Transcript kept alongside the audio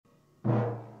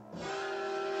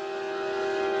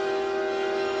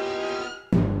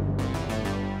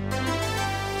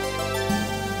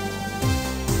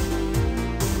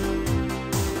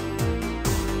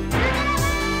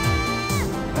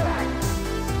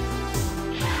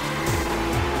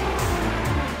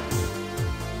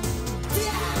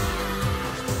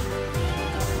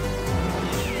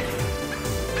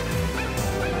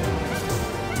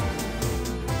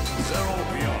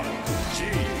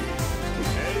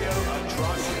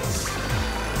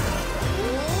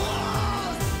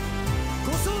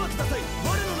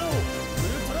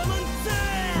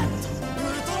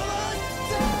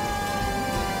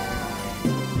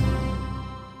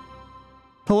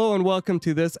and welcome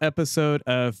to this episode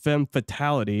of Femme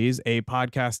Fatalities, a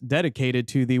podcast dedicated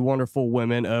to the wonderful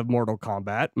women of Mortal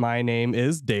Kombat. My name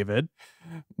is David.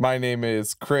 My name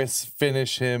is Chris.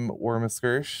 Finish him,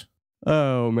 Wormaskirsch.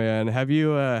 Oh man, have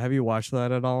you watched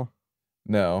that at all?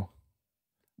 No,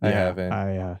 I haven't.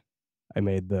 I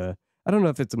made the. I don't know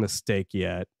if it's a mistake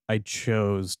yet. I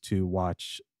chose to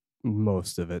watch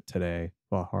most of it today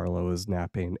while Harlow was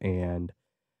napping, and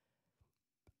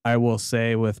I will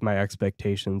say, with my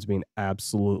expectations being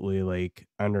absolutely like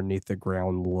underneath the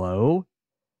ground low,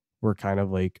 we're kind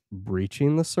of like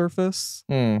breaching the surface.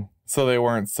 So they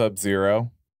weren't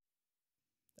Sub-Zero?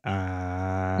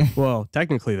 Well,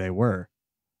 technically they were.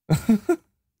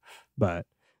 But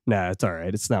nah, it's all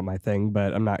right. It's not my thing,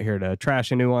 but I'm not here to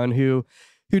trash anyone who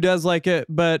does like it.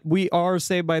 But we are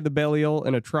Saved by the Belial,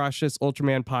 an atrocious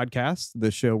Ultraman podcast, the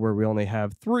show where we only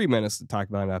have 3 minutes to talk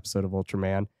about an episode of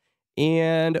Ultraman.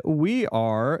 And we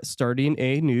are starting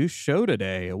a new show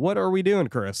today. What are we doing,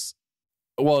 Chris?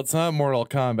 Well, it's not Mortal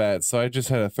Kombat, so I just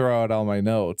had to throw out all my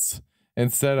notes.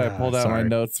 Instead, I pulled out my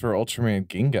notes for Ultraman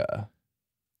Ginga.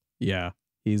 Yeah,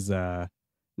 he's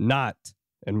not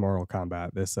in Mortal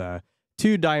Kombat. This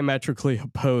two diametrically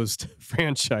opposed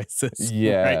franchises.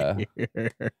 Yeah, right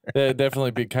here. That'd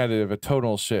definitely be kind of a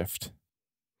tonal shift.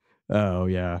 Oh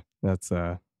yeah, that's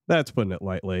putting it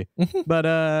lightly.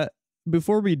 But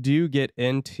before we do get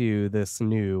into this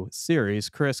new series,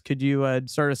 Chris, could you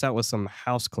start us out with some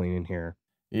house cleaning here?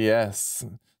 Yes.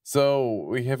 So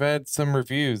we have had some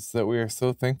reviews that we are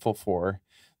so thankful for.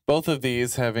 Both of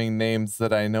these having names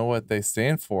that I know what they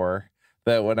stand for,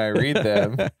 that when I read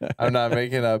them, I'm not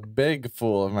making a big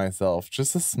fool of myself,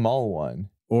 just a small one.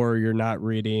 Or you're not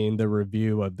reading the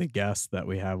review of the guest that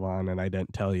we have on, and I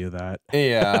didn't tell you that.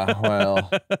 Yeah, well,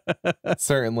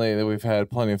 certainly we've had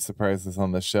plenty of surprises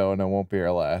on the show, and it won't be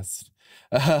our last.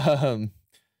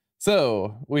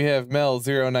 So we have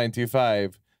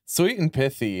Mel0925, sweet and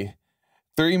pithy.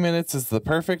 3 minutes is the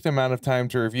perfect amount of time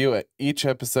to review each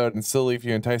episode and still leave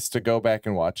you enticed to go back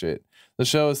and watch it. The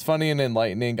show is funny and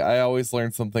enlightening. I always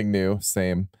learn something new.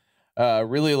 Same.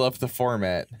 Really love the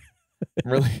format.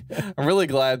 I'm really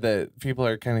glad that people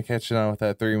are kind of catching on with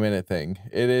that 3 minute thing.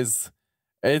 It is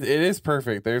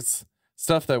perfect. There's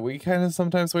stuff that we kind of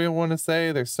sometimes we want to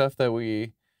say. There's stuff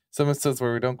that some episodes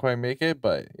where we don't quite make it,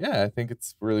 but yeah, I think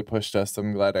it's really pushed us.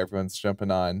 I'm glad everyone's jumping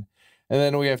on. And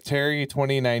then we have Terry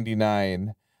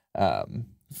 2099.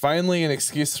 Finally an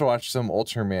excuse to watch some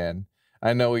Ultraman.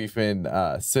 I know you've been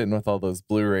sitting with all those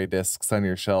Blu-ray discs on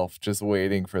your shelf, just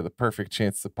waiting for the perfect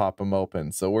chance to pop them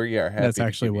open. So we are happy. That's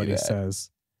actually what he says.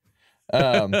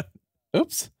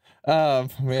 Oops.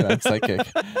 Man, I'm psychic.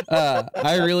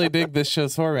 I really dig this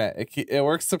show's format. It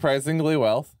works surprisingly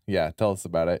well. Yeah, tell us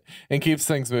about it. And keeps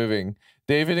things moving.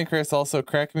 David and Chris also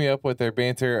crack me up with their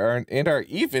banter and are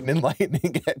even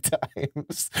enlightening at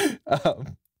times.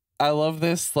 I love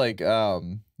this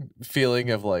feeling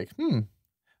of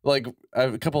like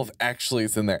a couple of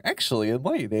actuallys in there. Actually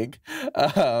enlightening.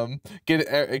 Get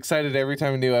excited every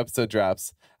time a new episode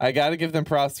drops. I gotta give them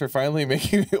props for finally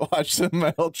making me watch some of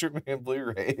my Ultraman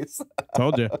Blu-rays.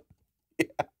 Told you. Yeah.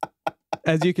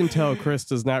 As you can tell, Chris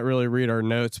does not really read our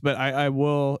notes, but I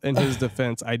will, in his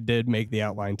defense, I did make the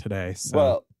outline today. So.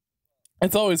 Well,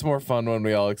 it's always more fun when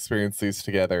we all experience these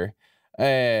together.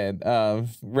 And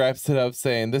wraps it up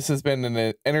saying, this has been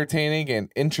an entertaining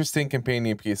and interesting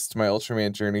companion piece to my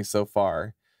Ultraman journey so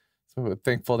far. So we're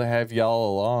thankful to have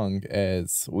y'all along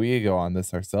as we go on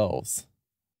this ourselves.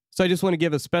 So I just want to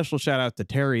give a special shout out to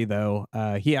Terry, though.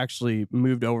 He actually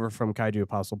moved over from Kaiju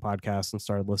Apostle Podcast and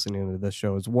started listening to this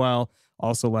show as well.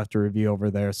 Also left a review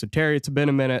over there. So Terry, it's been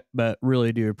a minute, but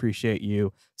really do appreciate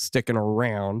you sticking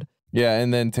around. Yeah,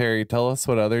 and then Terry, tell us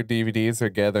what other DVDs are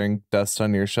gathering dust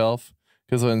on your shelf.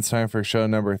 Because when it's time for show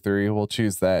number 3, we'll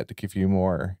choose that to give you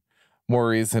more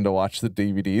reason to watch the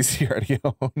DVDs you already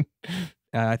own.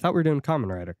 I thought we were doing Kamen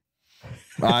Rider.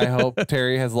 I hope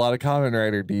Terry has a lot of Kamen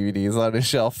Rider DVDs on his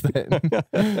shelf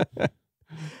then.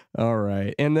 All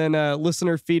right. And then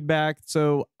listener feedback.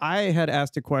 So I had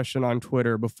asked a question on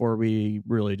Twitter before we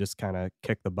really just kind of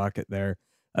kicked the bucket there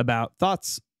about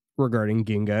thoughts regarding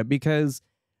Ginga, because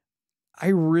I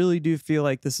really do feel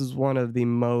like this is one of the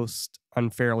most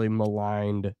unfairly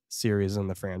maligned series in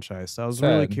the franchise. So I was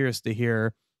really curious to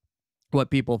hear what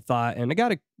people thought. And I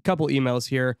got a couple emails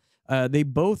here. They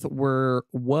both were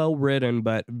well written,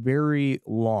 but very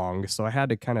long. So I had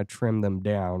to kind of trim them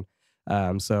down.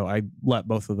 So I let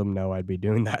both of them know I'd be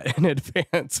doing that in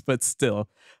advance, but still.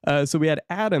 So we had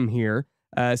Adam here.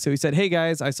 So he said, hey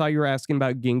guys, I saw you were asking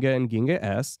about Ginga and Ginga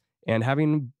S, and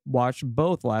having watched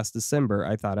both last December,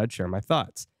 I thought I'd share my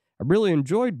thoughts. I really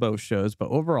enjoyed both shows, but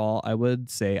overall, I would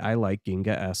say I like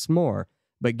Ginga S more.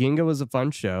 But Ginga was a fun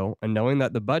show, and knowing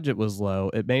that the budget was low,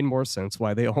 it made more sense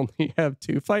why they only have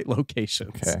 2 fight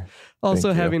locations. Okay. Also,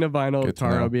 Thank you. having a vinyl of Good to know.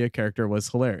 Taro be a character was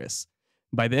hilarious.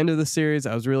 By the end of the series,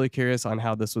 I was really curious on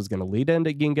how this was going to lead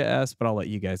into Ginga S, but I'll let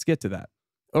you guys get to that.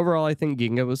 Overall, I think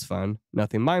Ginga was fun.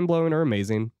 Nothing mind-blowing or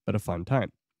amazing, but a fun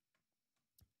time.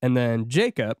 And then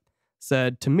Jacob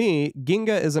said, to me,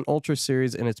 Ginga is an Ultra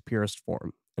series in its purest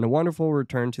form, and a wonderful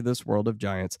return to this world of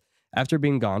giants after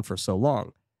being gone for so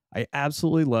long. I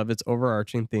absolutely love its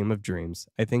overarching theme of dreams.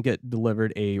 I think it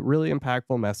delivered a really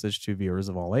impactful message to viewers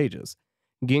of all ages.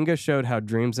 Ginga showed how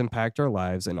dreams impact our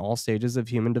lives in all stages of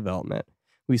human development.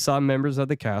 We saw members of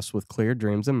the cast with clear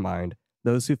dreams in mind,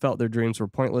 those who felt their dreams were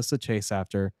pointless to chase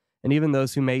after, and even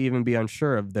those who may even be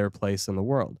unsure of their place in the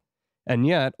world. And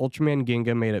yet, Ultraman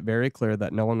Ginga made it very clear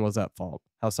that no one was at fault,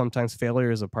 how sometimes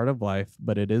failure is a part of life,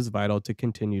 but it is vital to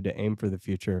continue to aim for the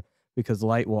future because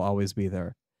light will always be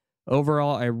there.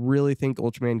 Overall, I really think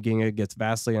Ultraman Ginga gets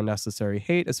vastly unnecessary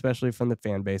hate, especially from the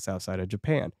fan base outside of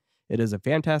Japan. It is a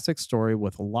fantastic story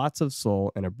with lots of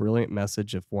soul and a brilliant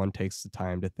message if one takes the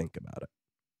time to think about it.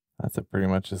 That's a pretty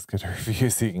much as good a review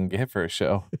as you can get for a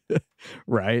show.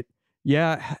 Right?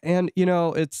 Yeah, and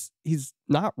he's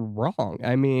not wrong.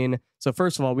 I mean, so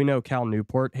first of all, we know Cal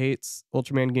Newport hates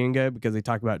Ultraman Ginga because they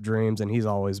talk about dreams, and he's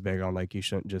always big on like you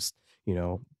shouldn't just,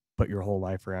 put your whole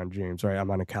life around dreams, right?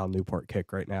 I'm on a Cal Newport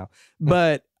kick right now.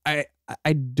 But I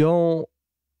do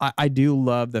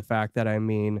love the fact that, I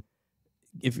mean,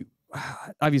 if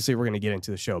obviously we're going to get into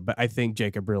the show, but I think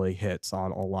Jacob really hits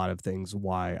on a lot of things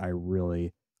why I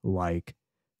really like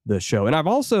the show. And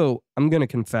I'm going to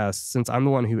confess, since I'm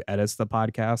the one who edits the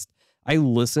podcast, I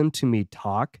listen to me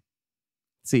talk.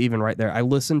 See, even right there, I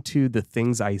listen to the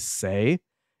things I say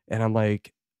and I'm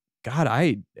like, God,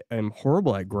 I am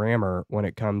horrible at grammar when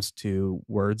it comes to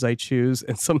words I choose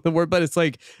and some of the words, but it's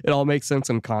like, it all makes sense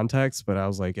in context. But I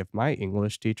was like, if my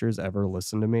English teachers ever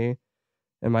listen to me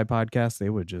in my podcast,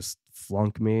 they would just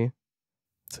flunk me.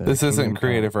 This isn't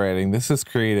creative writing. This is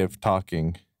creative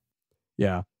talking.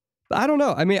 Yeah. But I don't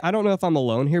know. I mean, I don't know if I'm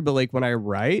alone here, but like when I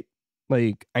write,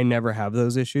 like I never have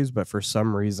those issues. But for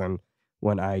some reason,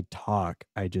 when I talk,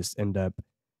 I just end up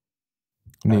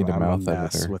need a mouth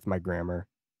editor with my grammar.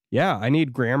 Yeah, I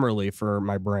need Grammarly for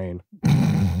my brain.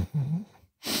 I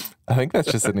think that's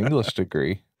just an English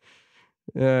degree.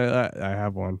 Yeah, I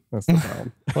have one. That's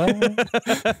the problem.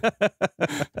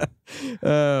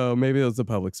 Oh, maybe it was a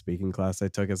public speaking class I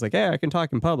took. It's like, hey, I can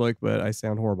talk in public, but I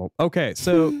sound horrible. Okay,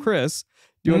 so Chris,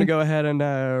 do you want to go ahead and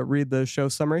read the show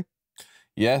summary?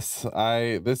 Yes,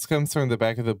 this comes from the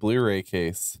back of the Blu-ray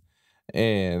case.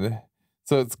 And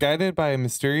so it's guided by a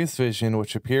mysterious vision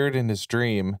which appeared in his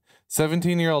dream.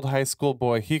 17-year-old high school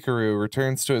boy Hikaru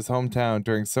returns to his hometown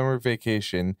during summer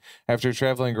vacation after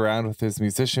traveling around with his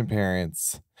musician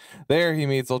parents. There he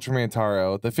meets Ultraman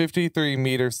Taro, the 53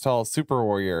 meters tall super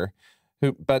warrior,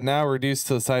 but now reduced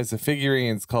to the size of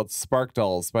figurines called Spark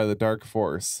Dolls by the Dark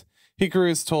Force. Hikaru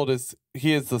is told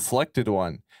he is the selected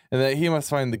one, and that he must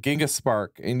find the Ginga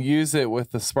Spark and use it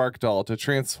with the Spark Doll to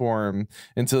transform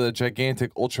into the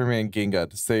gigantic Ultraman Ginga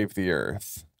to save the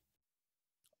Earth.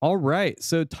 All right,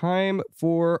 so time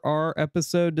for our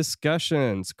episode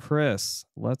discussions. Chris,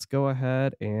 let's go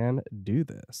ahead and do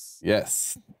this.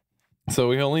 Yes. So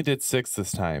we only did 6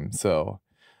 this time. So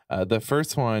the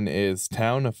first one is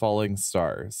Town of Falling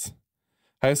Stars.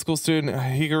 High school student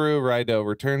Hikaru Raido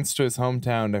returns to his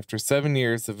hometown after 7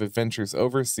 years of adventures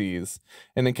overseas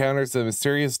and encounters a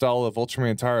mysterious doll of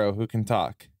Ultraman Taro who can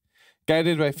talk.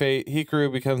 Guided by fate,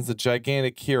 Hikaru becomes the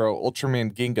gigantic hero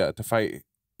Ultraman Ginga to fight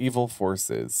evil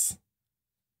forces.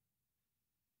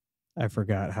 I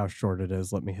forgot how short it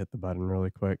is. Let me hit the button really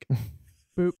quick.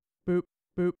 Boop, boop,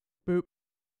 boop, boop.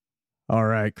 All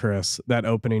right, Chris, that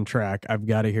opening track, I've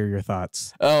got to hear your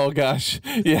thoughts. Oh, gosh.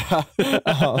 Yeah.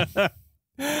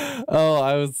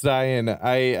 I was dying.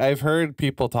 I've heard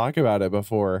people talk about it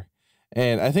before,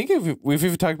 and I think we've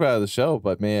even talked about it on the show,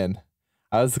 but man,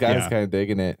 I was kind of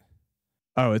digging it.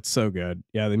 Oh, it's so good.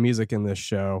 Yeah, the music in this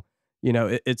show,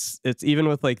 it's even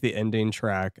with like the ending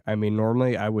track. I mean,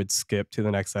 normally I would skip to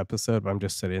the next episode, but I'm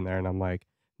just sitting there and I'm like,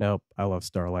 nope, I love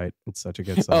Starlight. It's such a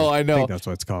good song. Oh, I know. I think that's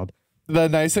what it's called. The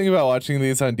nice thing about watching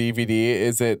these on DVD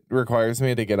is it requires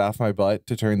me to get off my butt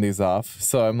to turn these off.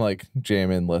 So I'm like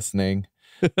jamming, listening.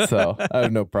 So I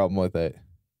have no problem with it.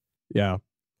 Yeah.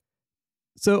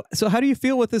 So how do you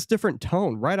feel with this different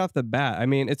tone right off the bat? I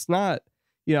mean, it's not,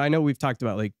 I know we've talked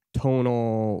about like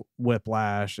tonal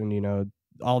whiplash and,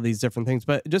 all these different things,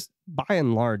 but just by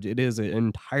and large, it is an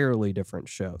entirely different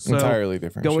show. So Entirely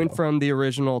different going show. from the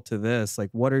original to this, like,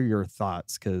 what are your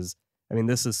thoughts? Because I mean,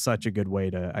 this is such a good way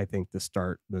to, I think, to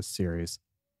start this series.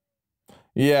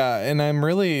 Yeah, and I'm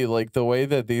really like the way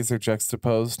that these are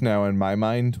juxtaposed now in my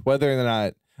mind, whether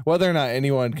or not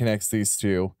anyone connects these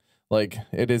two, like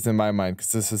it is in my mind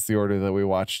because this is the order that we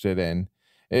watched it in.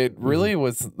 It really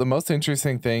was the most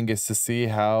interesting thing is to see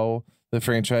how the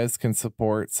franchise can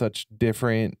support such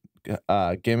different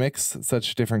gimmicks,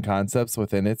 such different concepts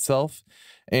within itself,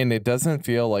 and it doesn't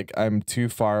feel like I'm too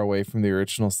far away from the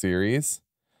original series.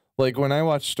 Like when I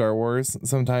watch Star Wars,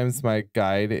 sometimes my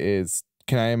guide is,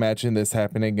 can I imagine this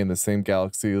happening in the same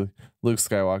galaxy Luke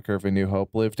Skywalker of A New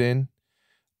Hope lived in?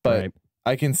 But Right.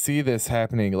 I can see this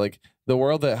happening. Like the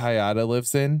world that Hayata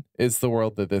lives in is the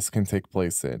world that this can take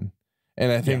place in.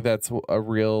 And I think that's a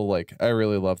real, like, I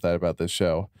really love that about this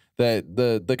show. That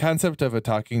the concept of a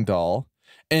talking doll.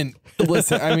 And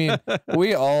listen, I mean,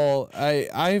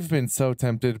 I've been so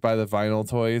tempted by the vinyl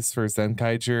toys for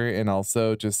Zenkaiger and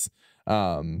also just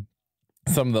some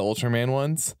of the Ultraman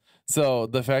ones. So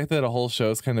the fact that a whole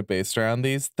show is kind of based around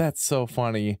these, that's so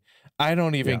funny. I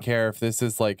don't even care if this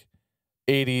is like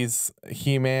 80s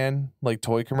He-Man, like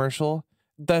toy commercial.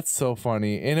 That's so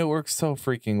funny. And it works so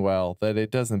freaking well that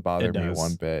it doesn't bother me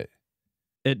one bit.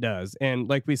 It does. And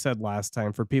like we said last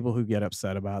time, for people who get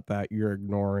upset about that, you're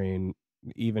ignoring,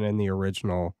 even in the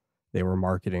original, they were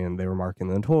marketing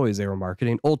the toys, they were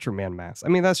marketing Ultraman masks. I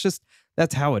mean,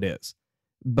 that's how it is.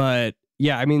 But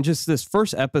yeah, I mean, just this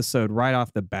first episode right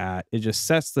off the bat, it just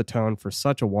sets the tone for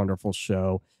such a wonderful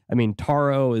show. I mean,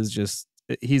 Taro is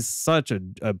he's such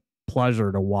a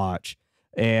pleasure to watch.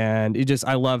 And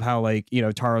I love how, like, you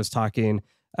know, Taro's talking,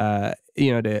 to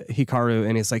Hikaru,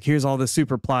 and he's like, here's all the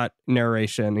super plot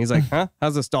narration. He's like, huh?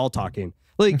 How's this doll talking?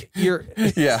 Like, you're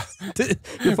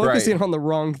you're focusing on the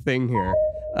wrong thing here.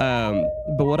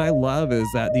 But what I love is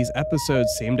that these episodes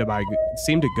seem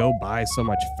to go by so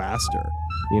much faster.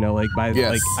 You know, like like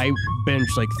I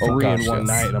binged like 3 in one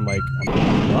night, and I'm like,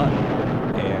 I'm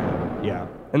done.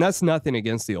 And and that's nothing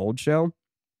against the old show.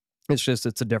 It's just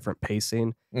it's a different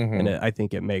pacing, and I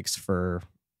think it makes for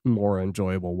more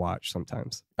enjoyable watch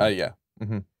sometimes.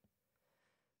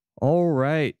 All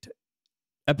right.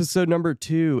 Episode number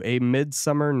 2, A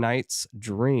Midsummer Night's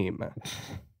Dream.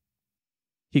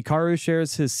 Hikaru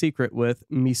shares his secret with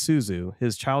Misuzu,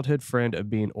 his childhood friend of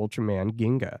being Ultraman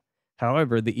Ginga.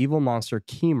 However, the evil monster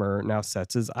Keemer now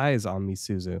sets his eyes on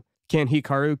Misuzu. Can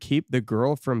Hikaru keep the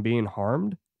girl from being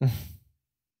harmed?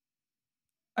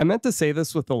 I meant to say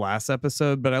this with the last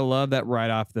episode, but I love that right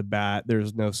off the bat,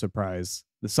 there's no surprise.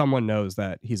 Someone knows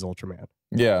that he's Ultraman.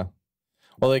 Yeah.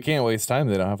 Well, they can't waste time.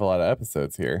 They don't have a lot of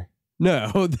episodes here.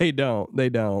 No, they don't. They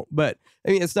don't. But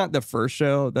I mean, it's not the first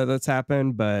show that's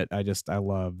happened, but I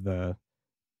love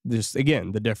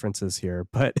again, the differences here.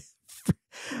 But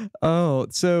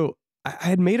so I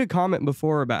had made a comment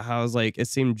before about how I was like, it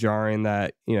seemed jarring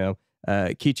that, you know,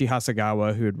 Keiichi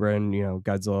Hasegawa, who had written, you know,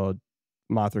 Godzilla,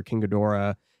 Mothra, King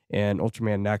Ghidorah, and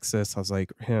Ultraman Nexus. I was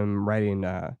like, him writing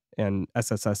and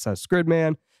SSSS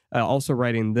Gridman, also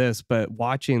writing this, but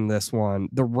watching this one,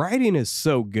 the writing is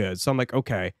so good. So I'm like,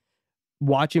 okay,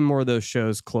 watching more of those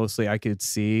shows closely, I could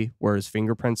see where his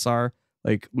fingerprints are.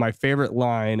 Like, my favorite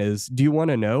line is, do you want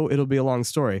to know? It'll be a long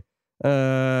story.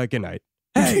 Good night.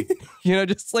 Hey, you know,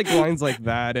 just like lines like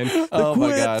that. And oh my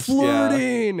quit gosh,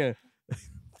 flirting. Yeah.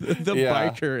 the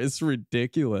biker is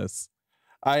ridiculous.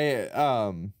 I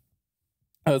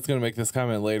was gonna make this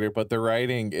comment later, but the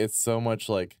writing is so much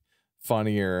like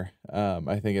funnier.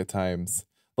 I think at times,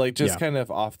 like just kind of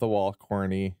off the wall,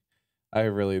 corny. I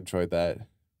really enjoyed that.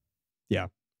 Yeah,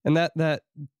 and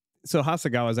so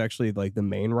Hasegawa is actually like the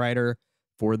main writer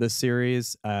for this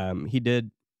series. He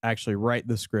did actually write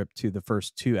the script to the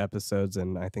first 2 episodes,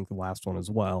 and I think the last one as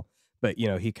well. But you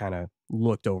know, he kind of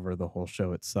looked over the whole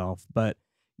show itself. But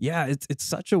yeah, it's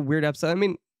such a weird episode. I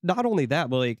mean, not only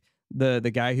that, but like the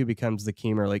guy who becomes the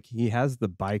Keemer, like he has the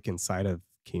bike inside of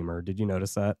Keemer. Did you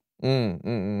notice that?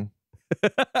 I'm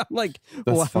like,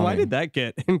 why did that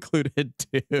get included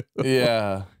too?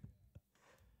 Yeah.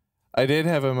 I did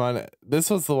have him on. This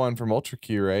was the one from Ultra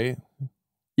Q, right?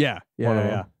 Yeah.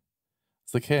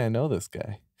 It's like, hey, I know this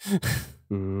guy.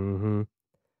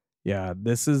 Yeah,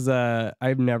 this is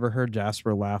I've never heard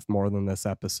Jasper laugh more than this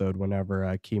episode whenever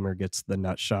Keemer gets the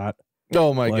nut shot.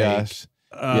 Oh my gosh.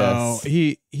 Yes.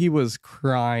 He was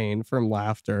crying from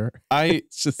laughter. I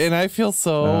feel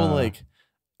so like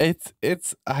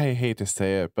it's I hate to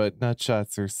say it, but nut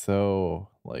shots are so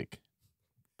like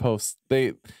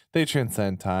they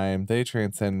transcend time, they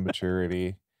transcend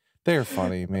maturity. They're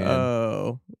funny, man.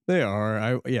 Oh, they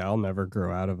are. I'll never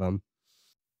grow out of them.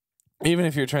 Even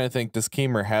if you're trying to think, does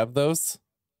Keemer have those?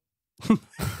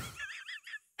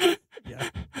 Yeah.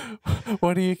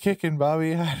 What are you kicking,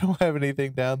 Bobby? I don't have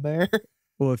anything down there.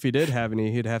 Well, if he did have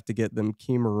any, he'd have to get them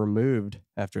Keemer removed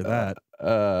after that.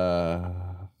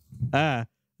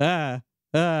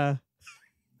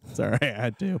 Sorry, I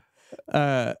had to.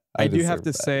 I do have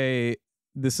to say,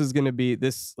 this is going to be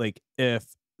this, like, if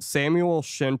Samuel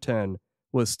Shenton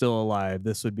was still alive,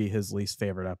 this would be his least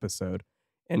favorite episode.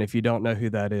 And if you don't know who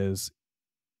that is,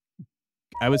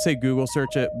 I would say Google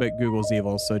search it, but Google's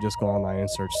evil, so just go online and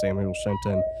search Samuel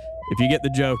Shenton. If you get the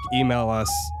joke, email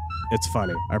us. It's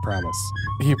funny, I promise.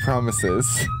 He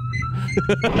promises.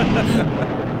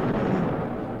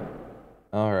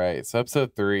 All right, so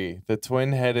episode 3, The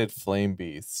Twin-Headed Flame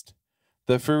Beast.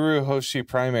 The Furuhoshi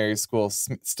Primary School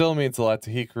still means a lot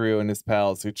to Hikaru and his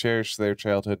pals who cherish their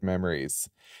childhood memories.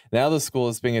 Now the school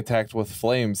is being attacked with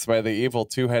flames by the evil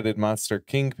two-headed monster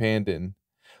King Pandan.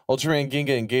 Ultraman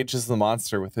Ginga engages the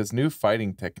monster with his new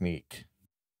fighting technique.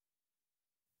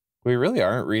 We really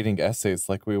aren't reading essays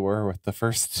like we were with the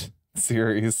first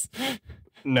series.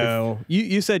 No.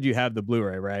 You said you have the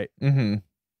Blu-ray, right? Mm-hmm.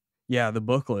 Yeah, the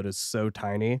booklet is so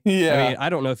tiny. Yeah. I mean,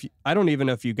 I don't even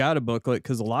know if you got a booklet,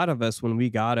 because a lot of us, when we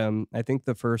got them, I think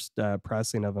the first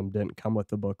pressing of them didn't come with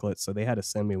the booklet, so they had to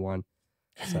send me one.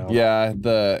 So yeah,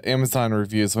 the Amazon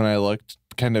reviews when I looked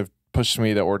kind of pushed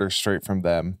me to order straight from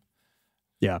them.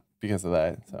 Yeah. Because of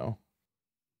that. So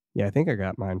yeah, I think I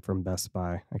got mine from Best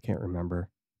Buy. I can't remember.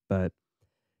 But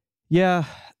yeah,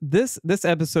 this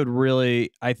episode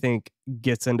really, I think,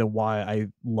 gets into why I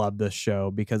love this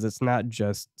show, because it's not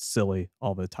just silly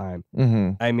all the time.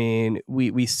 mm-hmm. I mean,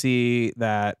 we see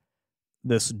that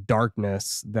this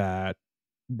darkness that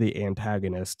the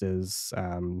antagonist is,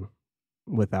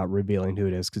 without revealing who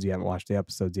it is, because you haven't watched the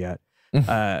episodes yet,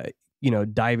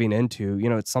 diving into,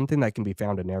 it's something that can be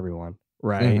found in everyone,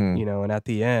 right? Mm-hmm. And at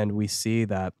the end, we see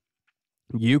that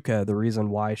Yuka, the reason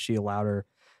why she allowed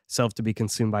herself to be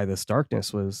consumed by this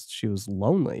darkness was she was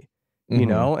lonely,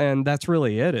 and that's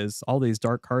really it, is all these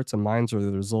dark hearts and minds are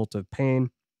the result of pain,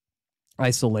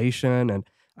 isolation. And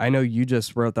I know you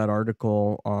just wrote that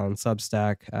article on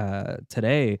Substack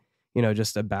today,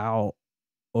 just about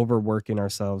overworking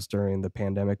ourselves during the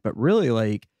pandemic. But really,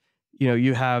 like,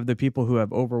 you have the people who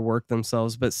have overworked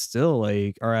themselves, but still,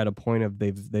 like, are at a point of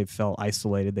they've felt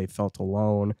isolated, they felt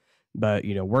alone, but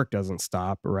work doesn't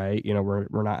stop, right?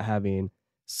 We're not having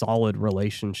solid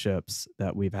relationships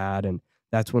that we've had, and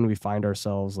that's when we find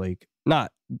ourselves, like,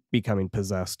 not becoming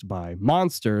possessed by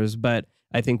monsters, but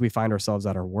I think we find ourselves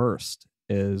at our worst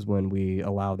is when we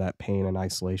allow that pain and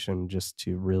isolation just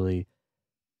to really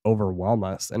overwhelm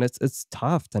us. And it's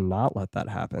tough to not let that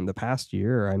happen. The past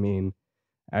year, I mean,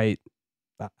 I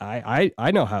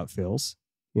know how it feels.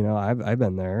 I've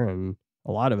been there, and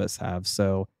a lot of us have.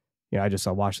 So I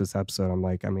watched this episode. I'm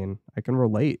like, I mean, I can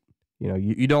relate.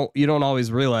 You don't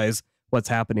always realize what's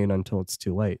happening until it's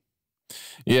too late.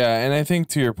 Yeah, and I think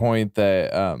to your point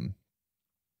that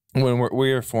when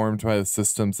we are formed by the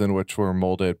systems in which we're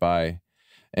molded by,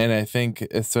 and I think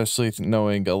especially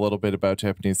knowing a little bit about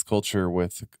Japanese culture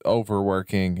with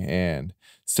overworking and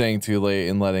staying too late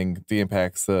and letting the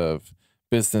impacts of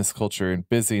business culture and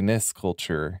busyness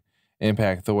culture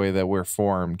impact the way that we're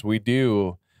formed, we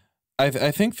do.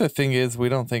 I think the thing is, we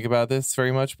don't think about this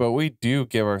very much, but we do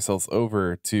give ourselves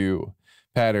over to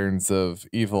patterns of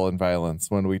evil and violence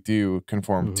when we do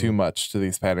conform too much to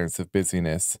these patterns of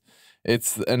busyness.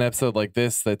 It's an episode like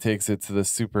this that takes it to the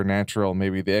supernatural,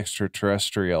 maybe the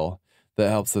extraterrestrial, that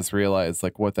helps us realize,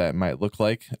 like, what that might look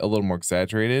like, a little more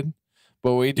exaggerated.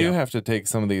 But we do have to take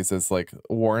some of these as, like,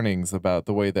 warnings about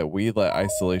the way that we let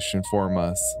isolation form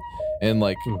us. And,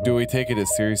 like, do we take it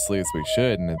as seriously as we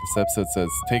should? And this episode says,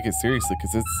 take it seriously,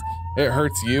 because it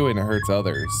hurts you and it hurts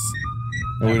others.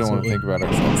 And we don't want to think about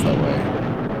ourselves that way.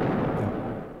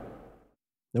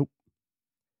 Nope.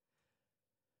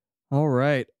 All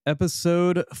right.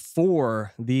 Episode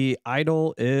 4. The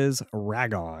idol is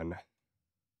Ragon.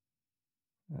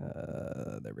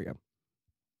 There we go.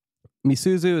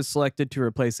 Misuzu is selected to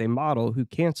replace a model who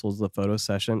cancels the photo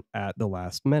session at the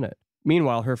last minute.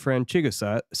 Meanwhile, her friend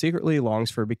Chigusa secretly longs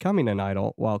for becoming an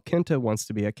idol, while Kenta wants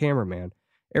to be a cameraman.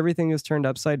 Everything is turned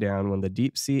upside down when the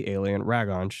deep-sea alien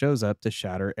Ragon shows up to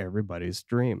shatter everybody's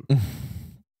dream.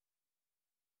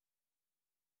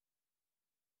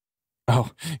 Oh,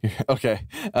 okay.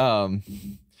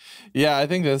 Yeah, I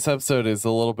think this episode is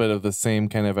a little bit of the same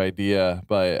kind of idea,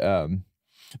 but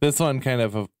this one kind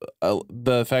of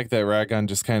the fact that Ragon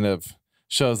just kind of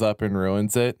shows up and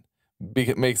ruins it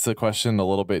makes the question a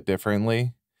little bit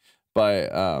differently.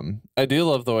 But I do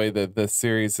love the way that this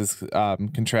series is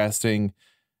contrasting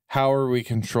how are we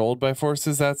controlled by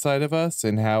forces outside of us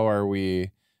and how are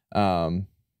we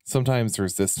sometimes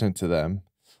resistant to them.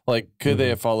 Like, could they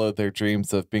have followed their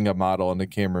dreams of being a model and a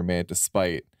cameraman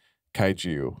despite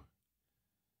kaiju?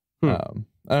 I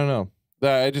don't know.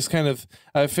 I just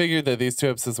I figured that these two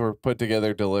episodes were put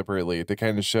together deliberately to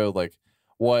kind of show like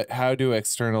how do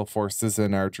external forces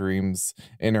in our dreams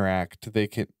interact?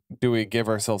 Do we give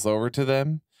ourselves over to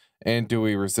them, and do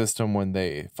we resist them when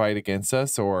they fight against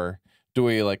us, or do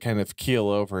we like kind of keel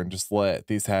over and just let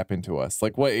these happen to us?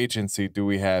 Like, what agency do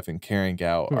we have in carrying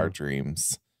out our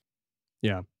dreams?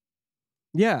 Yeah.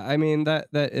 Yeah, I mean that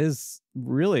is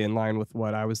really in line with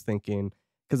what I was thinking.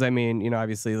 Because I mean,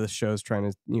 obviously this show's trying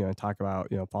to, talk about,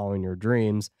 following your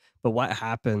dreams. But what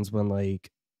happens when like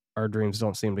our dreams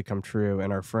don't seem to come true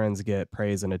and our friends get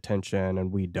praise and attention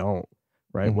and we don't,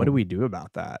 right? What do we do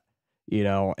about that?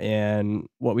 And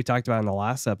what we talked about in the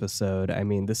last episode, I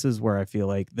mean, this is where I feel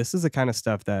like this is the kind of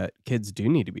stuff that kids do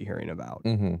need to be hearing about.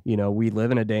 We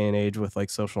live in a day and age with like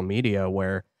social media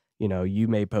where, you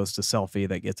may post a selfie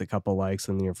that gets a couple likes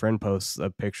and your friend posts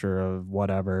a picture of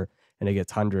whatever and it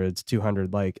gets hundreds,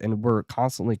 200 and we're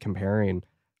constantly comparing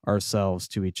ourselves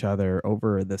to each other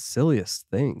over the silliest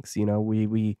things. These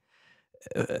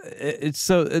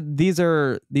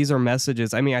are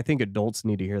messages. I mean, I think adults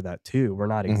need to hear that too. We're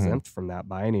not exempt from that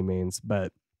by any means,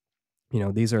 but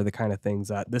these are the kind of things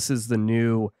that this is the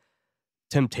new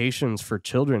temptations for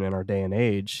children in our day and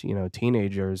age,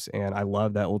 teenagers. And I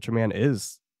love that Ultraman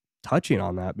is touching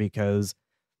on that because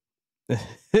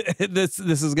this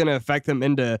is going to affect them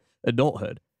into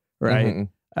adulthood, right?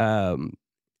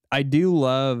 I do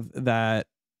love that,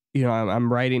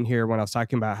 I'm writing here when I was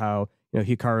talking about how,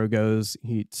 Hikaru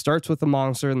he starts with the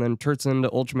monster and then turns into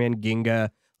Ultraman Ginga.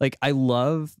 Like, I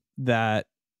love that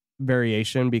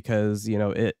variation because,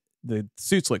 the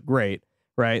suits look great,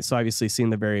 right? So obviously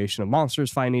seeing the variation of monsters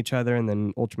fighting each other and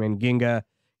then Ultraman Ginga,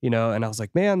 and I was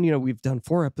like, man, we've done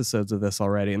 4 episodes of this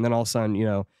already. And then all of a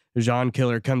sudden, Jean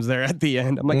Killer comes there at the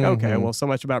end. I'm like, okay, well, so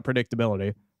much about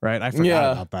predictability, right? I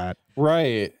forgot about that.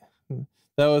 Right.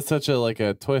 That was such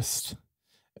a twist.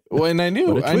 When I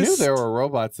knew there were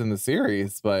robots in the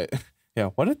series, but yeah,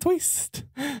 what a twist.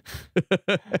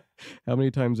 How many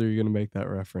times are you going to make that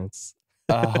reference?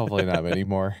 Hopefully not many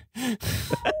more.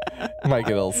 Might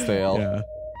get a little stale.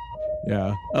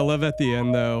 Yeah. I love at the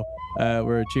end though,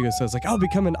 where Chico says like, I'll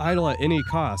become an idol at any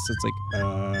cost. It's like,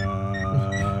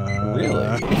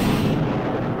 really?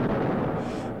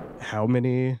 How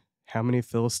many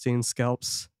Philistine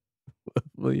scalps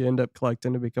will you end up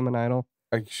collecting to become an idol?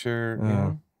 Are you sure?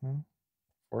 Yeah.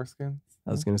 Foreskins?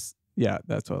 I was yeah,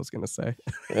 that's what I was gonna say.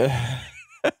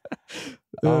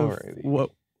 Alrighty. All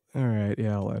right,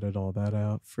 yeah, I'll edit all that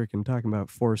out. Freaking talking about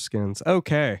foreskins.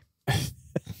 Okay.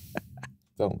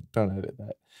 Don't edit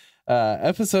that.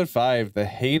 Episode 5, The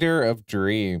Hater of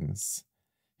Dreams.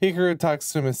 Hikaru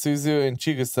talks to Misuzu and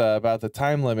Chigusa about the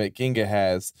time limit Ginga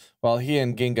has, while he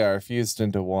and Ginga are fused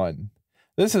into one.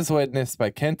 This is witnessed by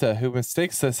Kenta, who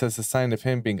mistakes this as a sign of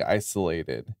him being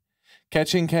isolated.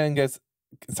 Catching Kenta's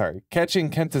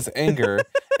anger,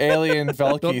 alien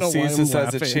Velky sees this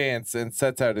as a chance and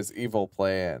sets out his evil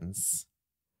plans.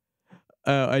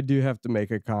 I do have to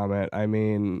make a comment. I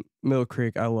mean, Mill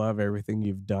Creek, I love everything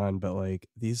you've done, but like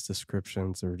these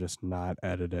descriptions are just not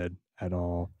edited at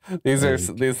all. These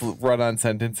run-on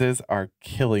sentences are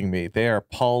killing me. They are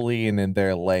Pauline in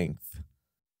their length.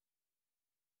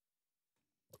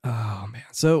 Oh man.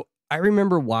 So I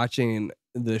remember watching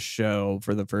this show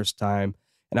for the first time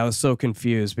and I was so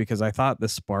confused because I thought the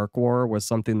Spark War was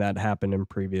something that happened in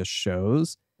previous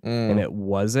shows and it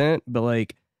wasn't. But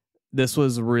like, this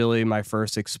was really my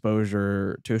first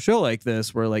exposure to a show like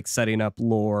this where like setting up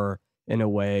lore in a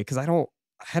way. Cause I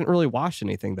hadn't really watched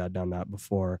anything that done that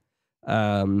before.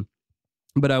 But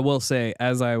I will say,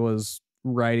 as I was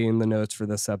writing the notes for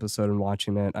this episode and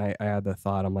watching it, I had the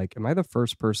thought, I'm like, am I the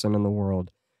first person in the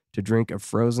world to drink a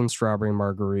frozen strawberry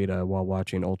margarita while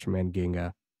watching Ultraman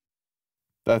Ginga?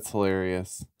 That's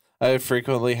hilarious. I have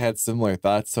frequently had similar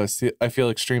thoughts, so I feel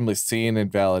extremely seen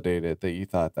and validated that you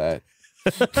thought that.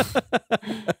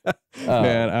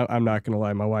 Man, I'm not gonna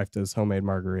lie, my wife does homemade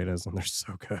margaritas and they're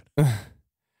so good.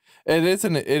 It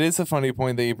is a funny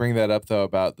point that you bring that up though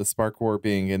about the Spark War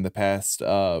being in the past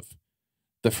of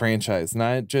the franchise,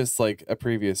 not just like a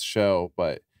previous show,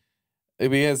 but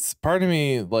because part of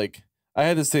me, like, I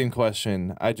had the same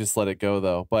question. I just let it go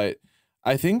though, but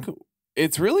I think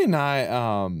it's really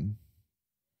not.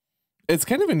 It's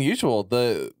kind of unusual.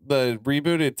 The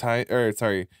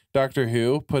rebooted Doctor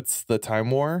Who puts the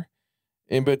Time War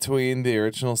in between the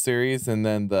original series and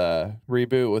then the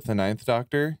reboot with the Ninth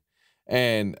Doctor.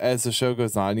 And as the show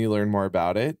goes on, you learn more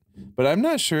about it. But I'm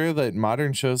not sure that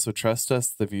modern shows would trust us,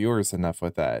 the viewers, enough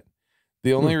with that.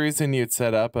 The only reason you'd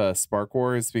set up a Spark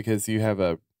War is because you have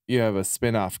a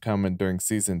spin-off coming during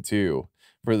season 2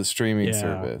 for the streaming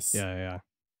service. Yeah.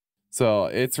 So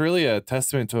it's really a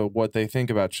testament to what they think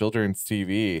about children's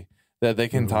TV, that they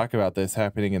can talk about this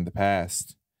happening in the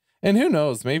past. And who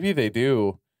knows, maybe they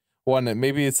do.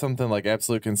 Maybe it's something like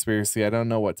Absolute Conspiracy. I don't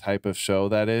know what type of show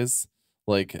that is.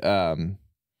 Like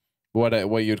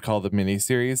what you'd call the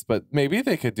miniseries, but maybe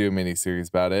they could do a miniseries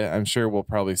about it. I'm sure we'll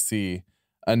probably see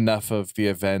enough of the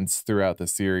events throughout the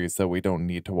series that we don't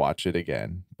need to watch it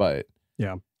again. But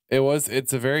yeah,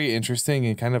 it's a very interesting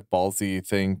and kind of ballsy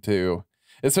thing too,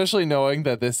 especially knowing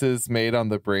that this is made on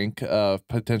the brink of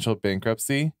potential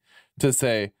bankruptcy, to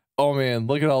say, oh man,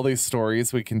 look at all these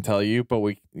stories we can tell you, but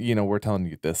we're telling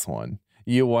you this one.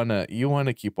 You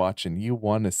wanna keep watching. You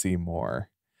want to see more.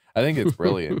 I think it's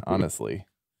brilliant, honestly.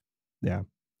 Yeah.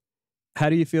 How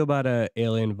do you feel about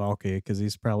Alien Valky? Because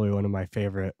he's probably one of my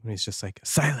favorite. When he's just like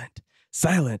silent,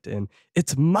 and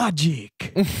it's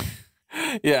magic.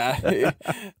 Yeah,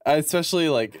 especially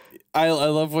like I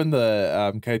love when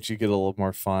the Keiichi get a little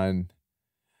more fun.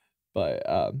 But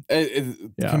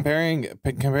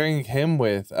comparing him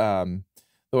with the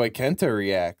way Kenta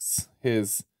reacts,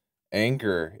 his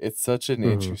anger, it's such an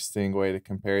interesting way to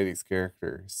compare these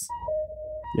characters.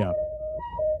 Yeah.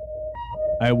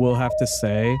 I will have to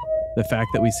say, the fact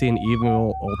that we see an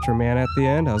evil Ultraman at the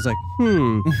end, I was like,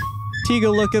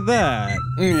 Tiga, look at that.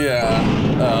 Yeah.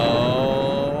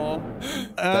 Oh.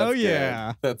 Oh,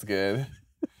 yeah. Good. That's good.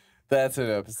 That's an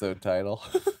episode title.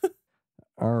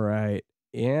 All right.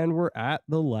 And we're at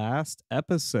the last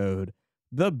episode,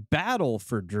 The Battle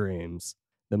for Dreams.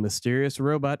 The mysterious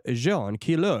robot Jean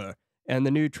Killer and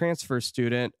the new transfer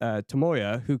student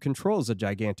Tomoya, who controls a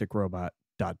gigantic robot. ...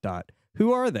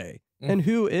 Who are they? And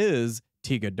who is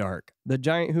Tiga Dark, the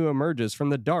giant who emerges from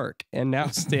the dark and now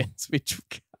stands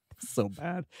between so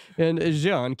bad and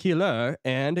Jean Killer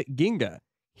and Ginga?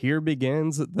 Here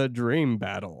begins the dream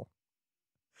battle.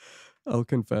 I'll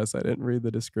confess, I didn't read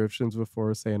the descriptions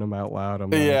before saying them out loud.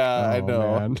 I'm like, I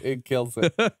know. Man. It kills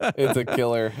it. It's a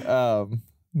killer.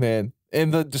 Man.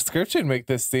 And the description makes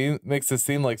this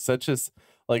seem like such a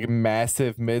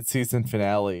massive mid-season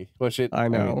finale, which I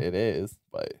mean, it is,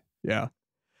 but yeah.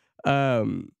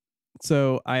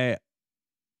 So I'm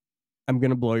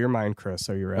gonna blow your mind, Chris.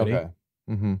 Are you ready? Okay.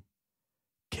 Mm-hmm.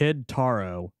 Kid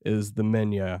Taro is the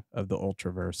Minya of the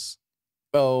Ultraverse.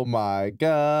 Oh my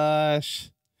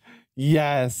gosh.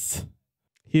 Yes.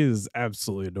 He is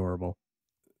absolutely adorable.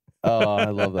 Oh, I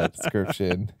love that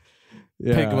description.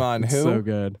 Yeah, Pigmon, who? So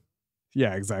good.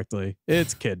 Yeah, exactly.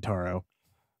 It's Kid Taro.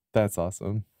 That's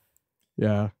awesome.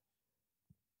 Yeah.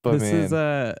 But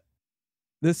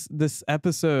this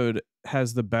episode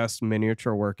has the best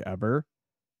miniature work ever,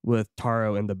 with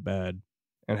Taro in the bed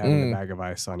and having a bag of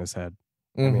ice on his head.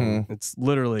 I mean, it's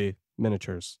literally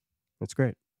miniatures. It's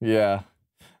great. Yeah.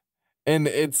 And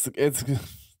it's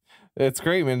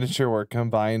great miniature work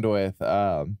combined with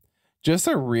just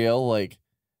a real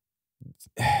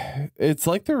it's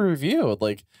like the review.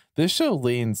 Like, this show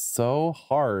leans so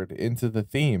hard into the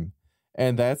theme,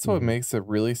 and that's what makes a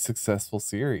really successful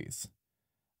series.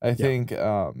 I think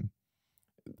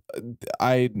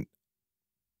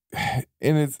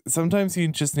sometimes you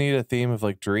just need a theme of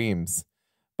like dreams,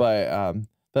 but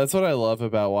that's what I love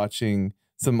about watching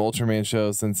some Ultraman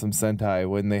shows and some Sentai,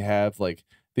 when they have like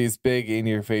these big in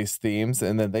your face themes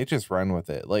and then they just run with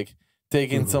it. Like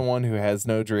taking someone who has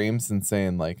no dreams and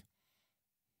saying like,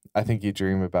 I think you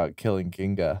dream about killing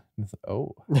Ginga.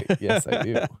 Oh, yes, I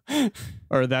do.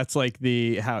 Or that's like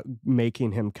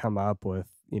making him come up with,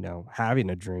 having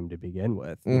a dream to begin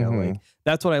with. Like,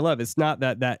 that's what I love. It's not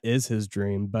that is his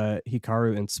dream, but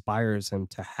Hikaru inspires him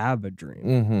to have a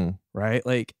dream, right?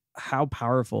 Like, how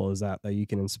powerful is that you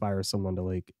can inspire someone to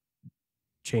like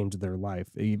change their life,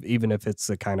 even if it's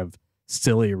a kind of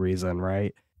silly reason,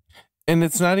 right? And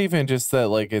it's not even just that,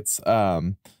 like, it's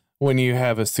when you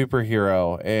have a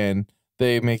superhero and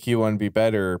they make you want to be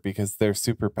better because they're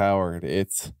super powered.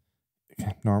 It's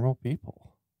normal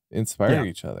people inspire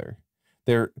each other.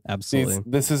 They're absolutely.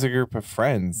 This is a group of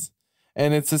friends.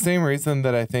 And it's the same reason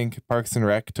that I think Parks and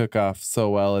Rec took off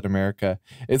so well in America,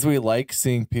 is we like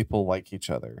seeing people like each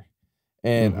other.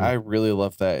 And I really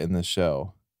love that in the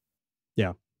show.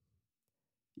 Yeah.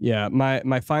 Yeah.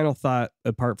 My final thought,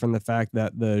 apart from the fact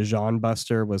that the Jean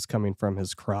Buster was coming from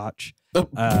his crotch,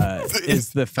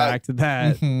 is the fact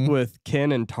that with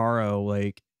Ken and Taro,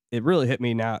 like, it really hit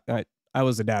me now. I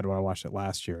was a dad when I watched it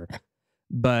last year,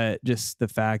 but just the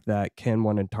fact that Ken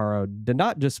wanted Taro to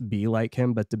not just be like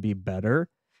him, but to be better.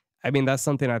 I mean, that's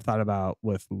something I've thought about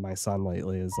with my son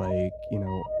lately is like,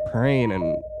 praying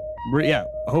and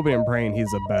hoping and praying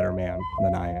he's a better man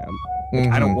than I am. Like,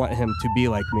 I don't want him to be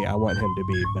like me. I want him to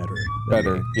be better.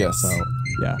 Better, me. yes. So,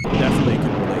 yeah, definitely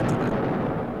can relate to that.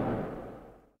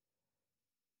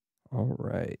 All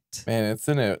right. Man,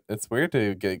 it's weird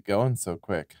to get going so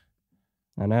quick.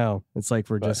 I know. It's like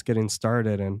we're just getting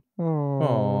started and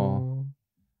oh.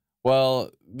 Well,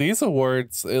 these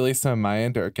awards, at least on my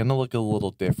end, are gonna look a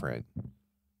little different.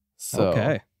 So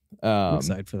okay. I'm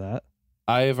excited for that.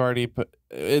 I have already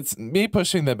it's me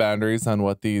pushing the boundaries on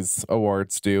what these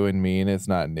awards do and mean is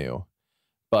not new.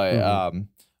 But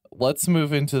let's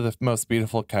move into the most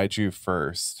beautiful kaiju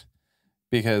first.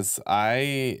 Because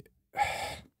there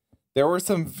were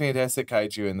some fantastic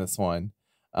kaiju in this one.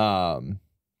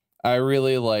 I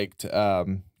really liked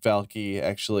Valky,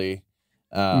 actually.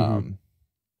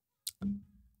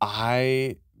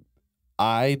 I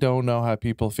don't know how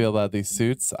people feel about these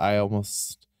suits. I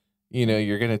almost,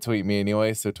 you're gonna tweet me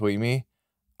anyway, so tweet me.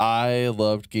 I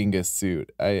loved Ginga's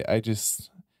suit. I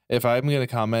just, if I'm gonna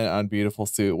comment on beautiful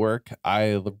suit work,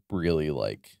 I really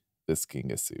like this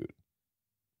Ginga suit.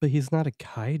 But he's not a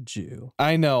kaiju.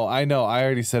 I know. I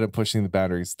already said I'm pushing the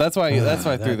boundaries. That's why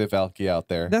I threw the Valky out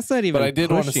there. That's not even. But I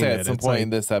did want to say at some it's point like in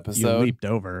this episode, you leaped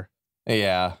over.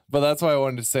 Yeah, but that's why I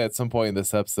wanted to say at some point in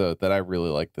this episode that I really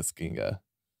like this Ginga.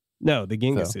 No, the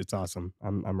Ginga suit's awesome.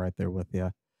 I'm right there with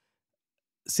you.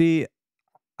 See,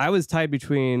 I was tied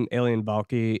between Alien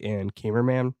Valky and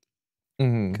Kemerman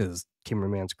because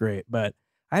Kemerman's great, but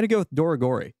I had to go with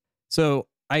Doragori. So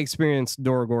I experienced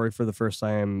Doragori for the first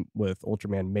time with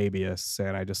Ultraman Mabius,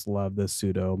 and I just love the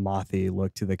pseudo mothy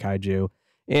look to the kaiju.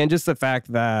 And just the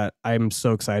fact that I'm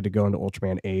so excited to go into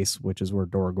Ultraman Ace, which is where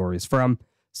Doragori's from.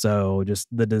 So just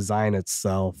the design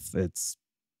itself, it's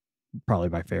probably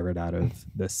my favorite out of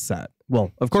this set.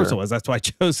 Well, of course it was. That's why I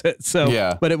chose it. So,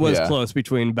 yeah, but it was close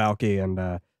between Valky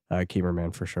and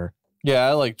Kemerman for sure. Yeah,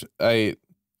 I liked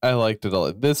it a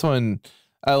lot. This one,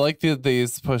 I like that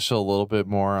these push a little bit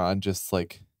more on just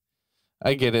like,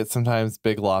 I get it. Sometimes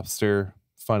Big Lobster,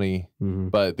 funny,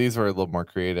 but these were a little more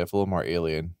creative, a little more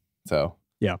alien. So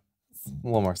yeah, a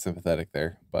little more sympathetic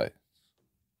there, but.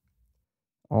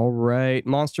 All right.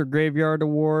 Monster Graveyard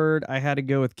Award. I had to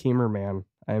go with Kemerman.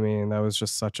 I mean, that was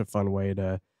just such a fun way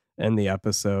to end the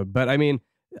episode. But I mean,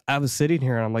 I was sitting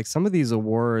here and I'm like, some of these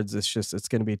awards, it's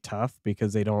going to be tough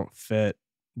because they don't fit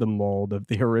the mold of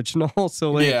the original.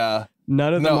 So like,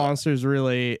 none of the monsters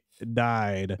really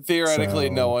died. Theoretically,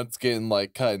 no one's getting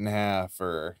like cut in half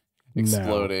or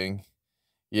exploding. No.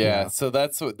 Yeah. So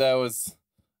that's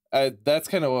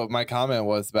kind of what my comment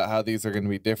was about how these are going to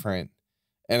be different.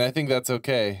 And I think that's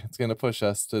okay. It's going to push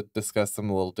us to discuss them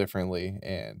a little differently.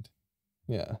 And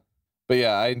yeah, but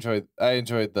yeah, I enjoyed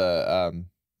the,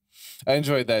 I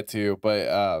enjoyed that too.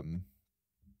 But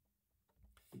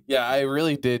yeah, I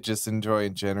really did just enjoy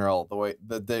in general the way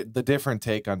the different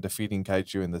take on defeating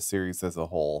kaiju in the series as a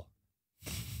whole.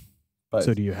 But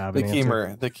so do you have the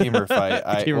Kemer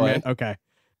fight? Okay.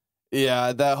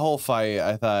 Yeah, that whole fight,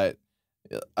 I thought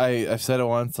I've said it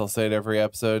once, I'll say it every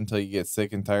episode until you get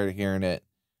sick and tired of hearing it.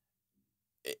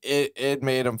 It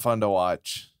made them fun to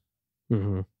watch.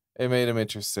 It made them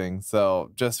interesting. So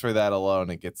just for that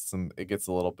alone, it gets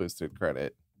a little boosted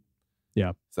credit.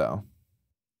 Yeah. So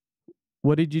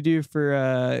what did you do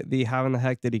for the how in the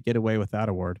heck did he get away with that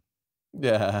award?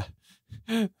 Yeah.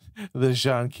 The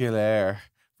Jean Killer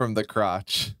from the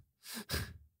crotch.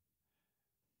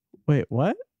 Wait,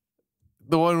 what?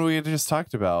 The one we just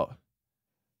talked about.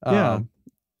 Yeah.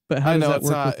 But how does that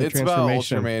work with the it's about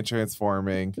Ultraman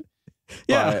transforming.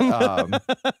 Yeah. But,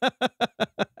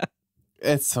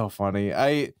 it's so funny.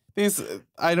 I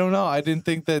don't know. I didn't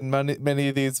think that many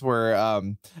of these were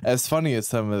as funny as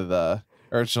some of the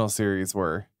original series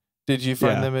were. Did you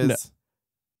find them as?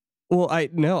 No. Well,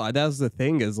 that was the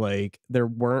thing is like there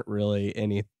weren't really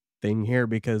anything here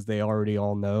because they already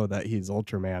all know that he's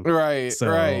Ultraman. Right.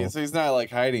 So he's not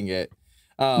like hiding it.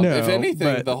 If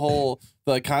anything,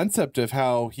 the concept of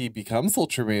how he becomes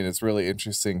Ultraman is really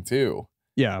interesting too.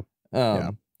 Yeah.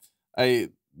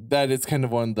 That is kind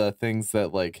of one of the things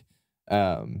that like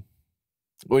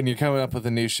when you're coming up with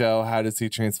a new show, how does he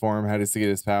transform? How does he get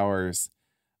his powers?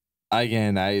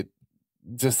 Again,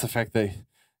 just the fact that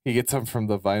he gets them from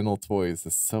the vinyl toys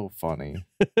is so funny.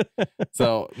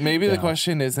 So maybe the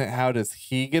question isn't how does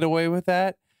he get away with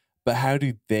that, but how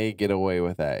do they get away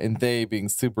with that? And they being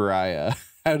Superaya,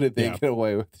 how did they get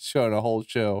away with showing a whole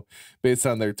show based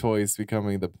on their toys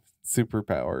becoming the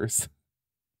superpowers?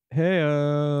 Hey,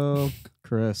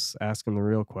 Chris asking the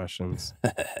real questions.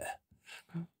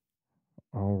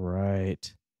 All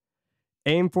right.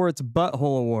 Aim for its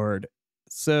butthole award.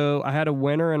 So I had a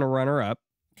winner and a runner-up.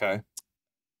 Okay.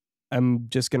 I'm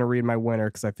just going to read my winner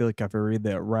because I feel like if I read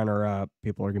the runner-up,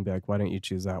 people are going to be like, why didn't you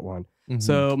choose that one?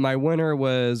 So my winner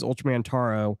was Ultraman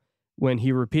Taro when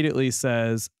he repeatedly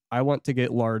says, I want to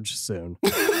get large soon.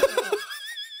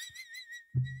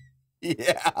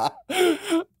 Yeah.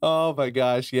 Oh my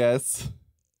gosh, yes.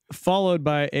 Followed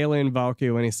by Alien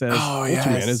Valky when he says,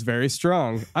 Ultraman is very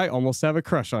strong. I almost have a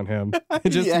crush on him. It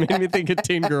just made me think of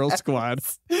Teen Girl Squad.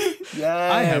 Yes.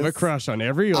 I have a crush on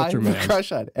every Ultraman. I have a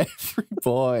crush on every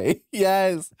boy.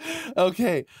 Yes.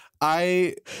 Okay.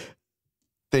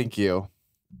 Thank you.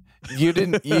 You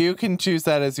can choose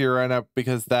that as your run-up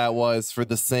because that was for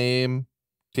the same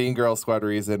Teen Girl Squad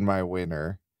reason my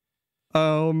winner.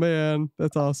 Oh man,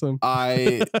 that's awesome.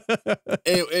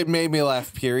 It made me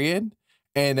laugh, period.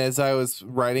 And as I was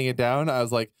writing it down, I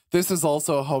was like, this is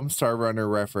also a Homestar Runner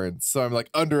reference. So I'm like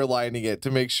underlining it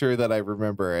to make sure that I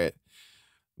remember it.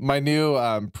 My new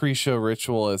pre-show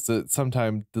ritual is that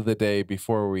sometime the day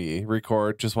before we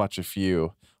record, just watch a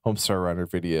few Homestar Runner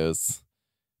videos.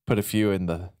 Put a few in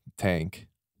the tank.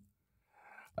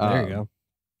 There you go.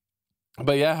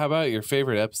 But yeah, how about your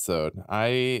favorite episode?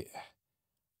 I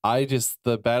just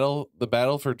the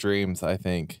battle for dreams, I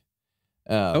think.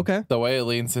 Okay. The way it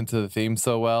leans into the theme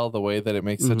so well, the way that it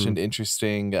makes such an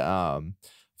interesting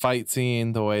fight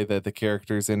scene, the way that the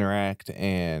characters interact,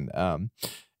 and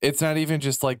it's not even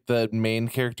just like the main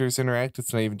characters interact,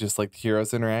 it's not even just like the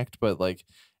heroes interact, but like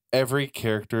every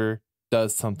character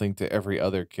does something to every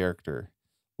other character.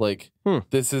 Like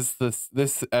this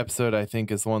episode, I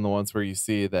think, is one of the ones where you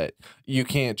see that you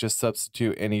can't just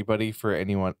substitute anybody for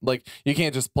anyone. Like you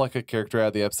can't just pluck a character out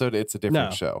of the episode. It's a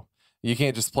different show. You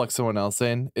can't just pluck someone else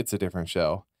in. It's a different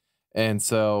show. And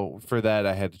so for that,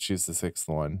 I had to choose the sixth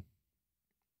one.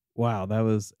 Wow, that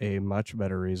was a much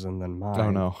better reason than mine. Oh,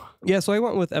 no. Yeah, so I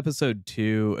went with episode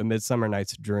 2, A Midsummer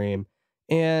Night's Dream.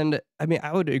 And I mean,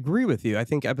 I would agree with you. I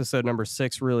think episode number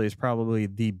 6 really is probably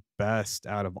the best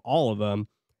out of all of them.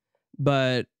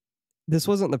 But this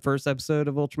wasn't the first episode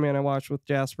of Ultraman I watched with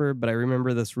Jasper, but I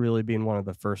remember this really being one of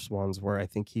the first ones where I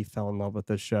think he fell in love with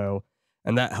the show.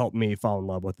 And that helped me fall in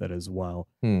love with it as well.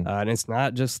 And it's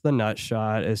not just the nut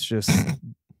shot. It's just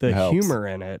the humor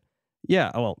in it.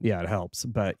 Yeah, well, yeah, it helps.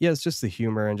 But yeah, it's just the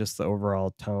humor and just the overall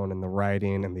tone and the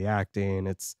writing and the acting.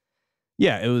 It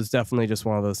was definitely just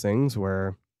one of those things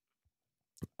where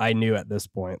I knew at this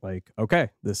point, like, okay,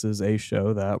 this is a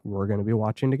show that we're going to be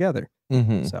watching together.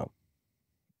 So,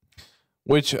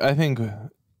 which I think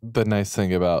the nice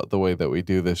thing about the way that we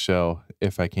do this show,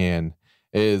 if I can,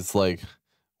 is like,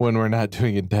 when we're not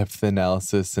doing in-depth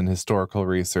analysis and historical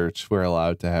research, we're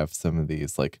allowed to have some of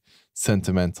these like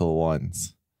sentimental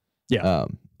ones. Yeah.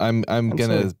 I'm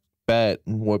gonna bet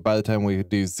by the time we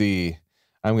do Z,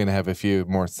 I'm gonna have a few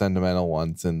more sentimental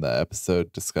ones in the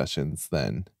episode discussions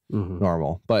than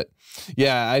normal. But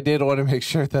yeah, I did want to make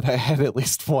sure that I had at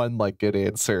least one like good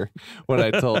answer when I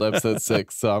told episode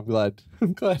 6. So I'm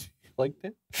glad you liked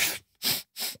it.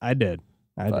 I did.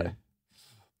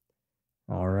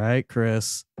 All right,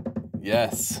 Chris.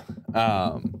 Yes.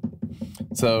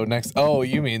 So next,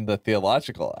 you mean the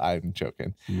theological? I'm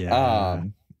joking. Yeah.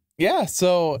 Yeah.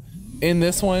 So in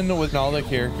this one, when all the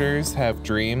characters have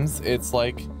dreams, it's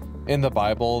like in the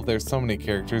Bible, there's so many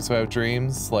characters who have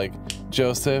dreams. Like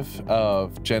Joseph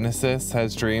of Genesis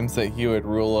has dreams that he would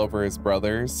rule over his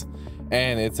brothers.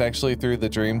 And it's actually through the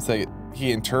dreams that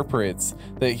he interprets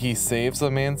that he saves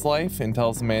a man's life and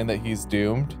tells a man that he's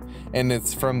doomed. And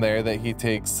it's from there that he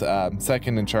takes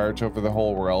second in charge over the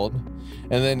whole world.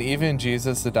 And then even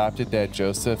Jesus' adopted dad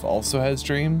Joseph also has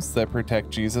dreams that protect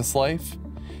Jesus' life.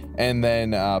 And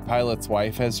then Pilate's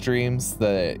wife has dreams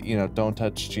that, don't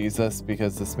touch Jesus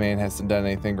because this man hasn't done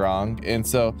anything wrong. And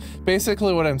so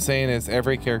basically what I'm saying is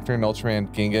every character in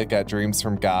Ultraman Ginga got dreams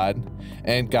from God.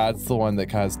 And God's the one that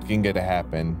caused Ginga to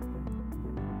happen.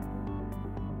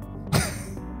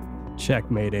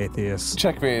 Checkmate, atheist.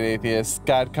 Checkmate, atheist.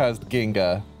 God caused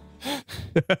Ginga.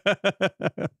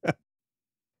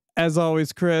 As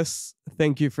always, Chris,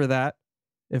 thank you for that.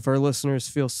 If our listeners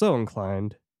feel so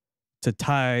inclined to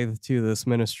tithe to this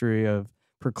ministry of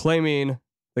proclaiming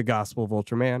the gospel of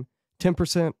Ultraman,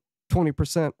 10%,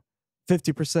 20%,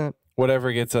 50%.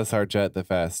 Whatever gets us our jet the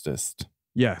fastest.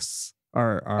 Yes.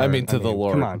 To the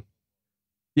Lord. Come on.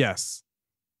 Yes.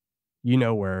 You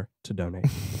know where to donate.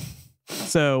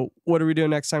 So what are we doing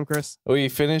next time, Chris? We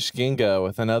finish Ginga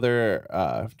with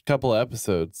another couple of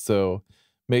episodes. So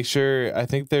make sure, I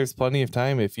think there's plenty of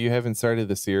time. If you haven't started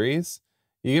the series,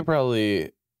 you could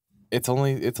probably it's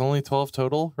only 12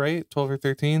 total, right? 12 or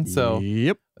 13. So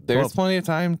yep, there's 12. plenty of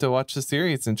time to watch the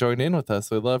series and join in with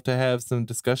us. We'd love to have some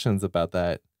discussions about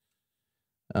that.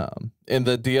 And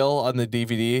the deal on the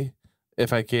DVD,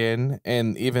 if I can,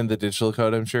 and even the digital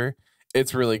code, I'm sure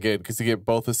it's really good because you get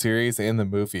both the series and the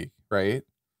movie, right?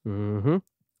 Mm-hmm.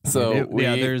 So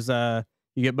there's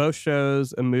you get both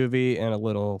shows, a movie, and a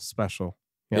little special.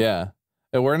 Yep. Yeah.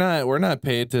 And we're not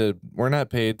paid to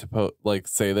like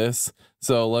say this.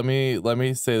 So let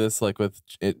me say this like with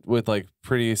like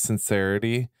pretty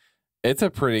sincerity. It's a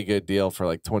pretty good deal for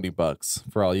like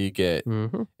 $20 for all you get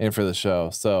and for the show.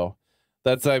 So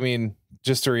that's, I mean,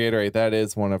 just to reiterate, that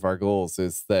is one of our goals,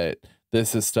 is that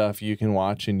this is stuff you can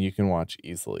watch and you can watch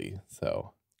easily.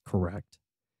 So correct.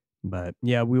 But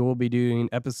yeah, we will be doing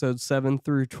episodes 7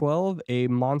 through 12, a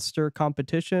monster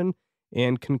competition,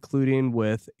 and concluding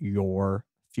with your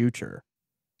future.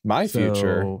 My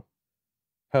future?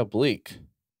 How bleak.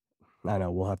 I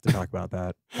know, we'll have to talk about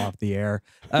that off the air.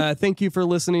 Thank you for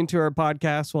listening to our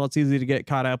podcast. While it's easy to get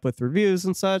caught up with reviews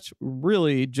and such,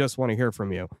 really just want to hear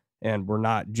from you. And we're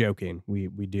not joking. We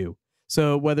do.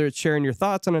 So whether it's sharing your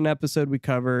thoughts on an episode we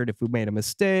covered, if we made a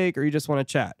mistake, or you just want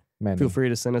to chat, feel free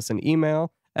to send us an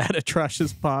email at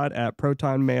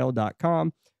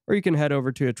atrociouspod@protonmail.com, or you can head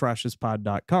over to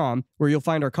atrociouspod.com, where you'll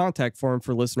find our contact form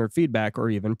for listener feedback or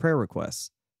even prayer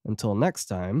requests. Until next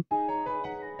time.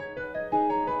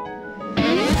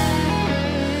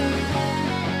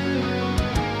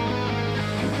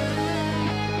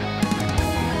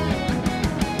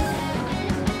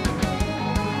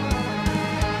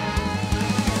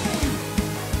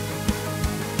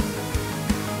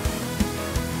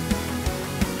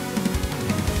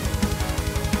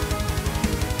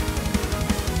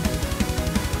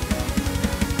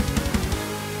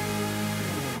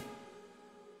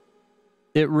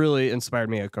 It really inspired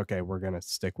me. Like, okay, we're going to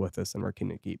stick with this and we're going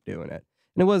to keep doing it.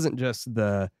 And it wasn't just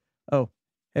the, oh,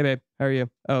 hey, babe, how are you?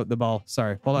 Oh, the ball.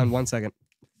 Sorry. Hold on 1 second.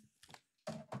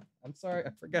 I'm sorry.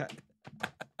 I forgot.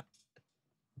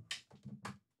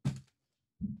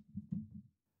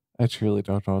 I truly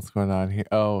don't know what's going on here.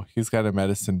 Oh, he's got a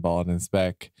medicine ball in his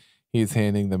back. He's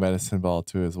handing the medicine ball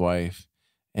to his wife.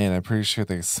 And I'm pretty sure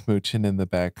they're smooching in the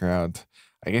background.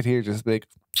 I can hear just big...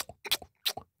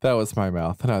 That was my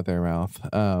mouth, not their mouth.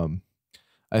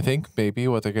 I think maybe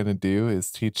what they're going to do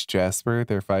is teach Jasper,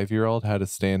 their 5-year-old, how to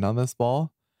stand on this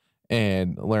ball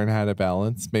and learn how to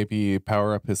balance, maybe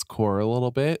power up his core a little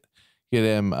bit, get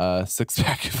him a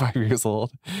 6-pack at 5 years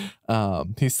old.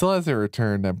 He still hasn't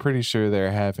returned. I'm pretty sure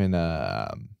they're having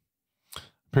a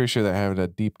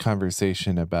deep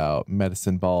conversation about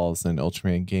medicine balls and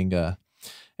Ultraman Ginga.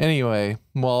 Anyway,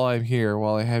 while I'm here,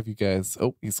 while I have you guys,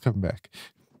 oh, he's coming back.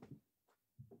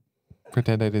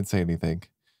 Pretend I didn't say anything.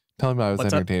 Tell him I was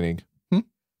entertaining.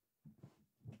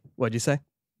 What'd you say?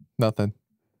 Nothing.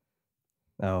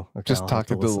 Oh, okay. Just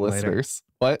talking to the listeners.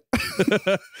 What?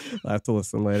 I'll have to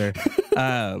listen later.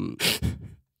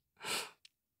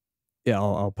 Yeah,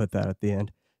 I'll put that at the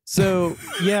end. So,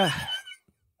 yeah.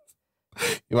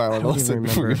 You might want to listen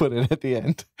before we put it at the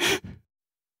end.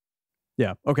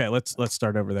 Yeah. Okay, let's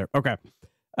start over there. Okay.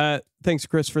 Thanks,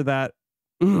 Chris, for that.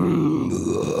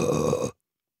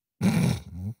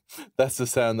 That's the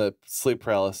sound that sleep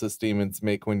paralysis demons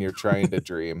make when you're trying to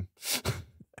dream.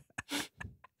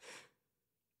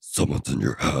 Someone's in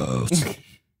your house.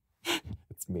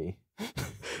 It's me.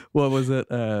 What was it?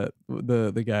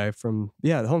 The guy from the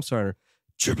Homestarter.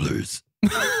 Chibblers.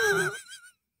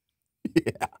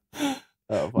 Yeah.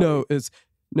 Oh, no,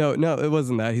 it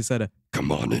wasn't that. He said,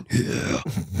 "Come on in here."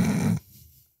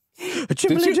 Did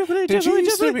you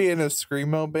used to be in a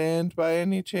screamo band by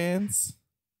any chance?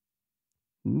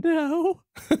 No.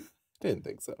 Didn't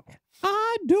think so.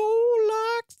 I don't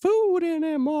like food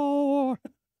anymore.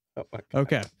 Oh my God.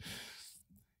 Okay.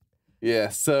 Yeah.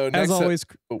 So next as always,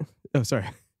 sorry.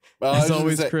 Well, as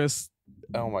always, Chris.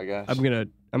 Oh my gosh. I'm gonna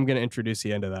introduce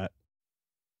you into that,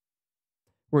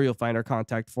 where you'll find our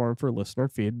contact form for listener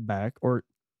feedback, or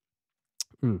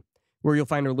where you'll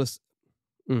find our list.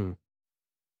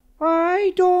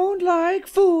 I don't like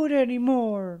food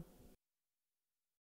anymore.